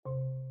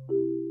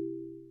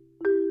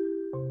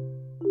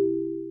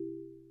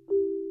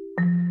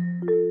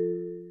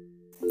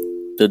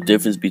The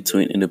difference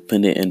between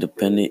independent and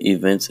dependent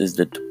events is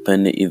that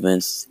dependent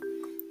events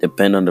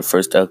depend on the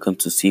first outcome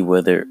to see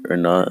whether or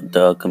not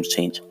the outcomes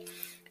change.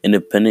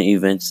 Independent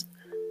events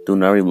do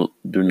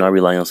not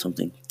rely on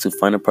something. To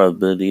find a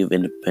probability of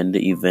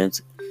independent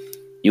events,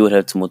 you would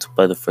have to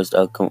multiply the first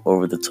outcome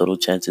over the total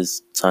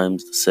chances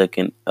times the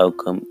second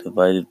outcome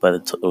divided by the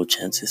total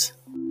chances.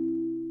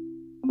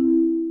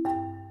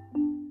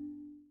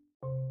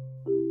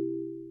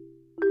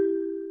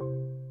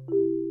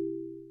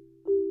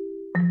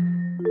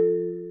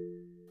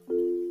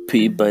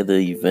 P by the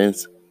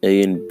events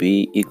A and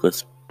B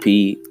equals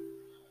P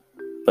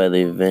by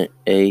the event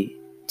A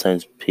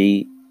times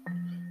P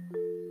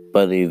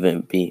by the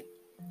event B.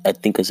 I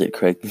think I said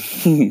correctly.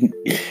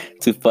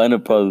 To find a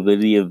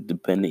probability of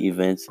dependent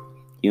events,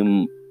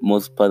 you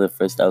multiply the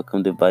first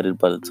outcome divided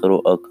by the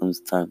total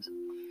outcomes times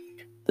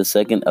the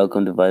second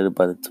outcome divided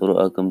by the total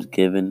outcomes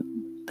given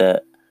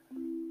that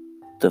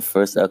the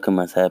first outcome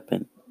has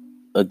happened.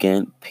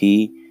 Again,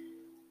 P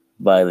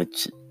by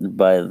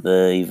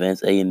the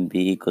events A and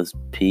B equals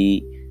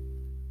P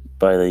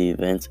by the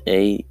events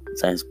A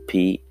times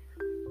P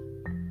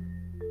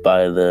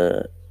by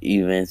the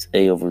events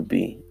A over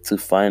B. To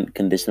find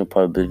conditional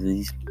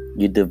probabilities,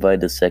 you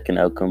divide the second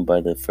outcome by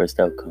the first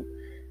outcome.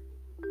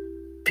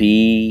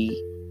 P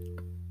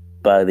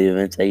by the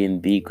events A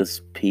and B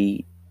equals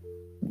P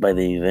by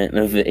the event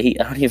of A.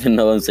 I don't even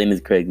know if I'm saying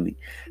this correctly.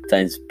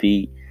 Times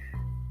P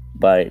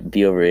by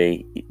B over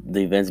A.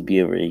 The events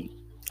B over A.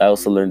 I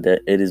also learned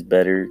that it is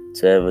better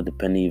to have a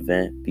dependent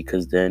event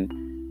because then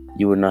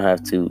you would not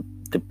have to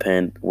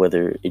depend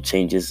whether it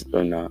changes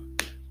or not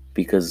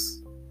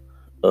because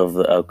of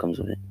the outcomes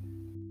of it.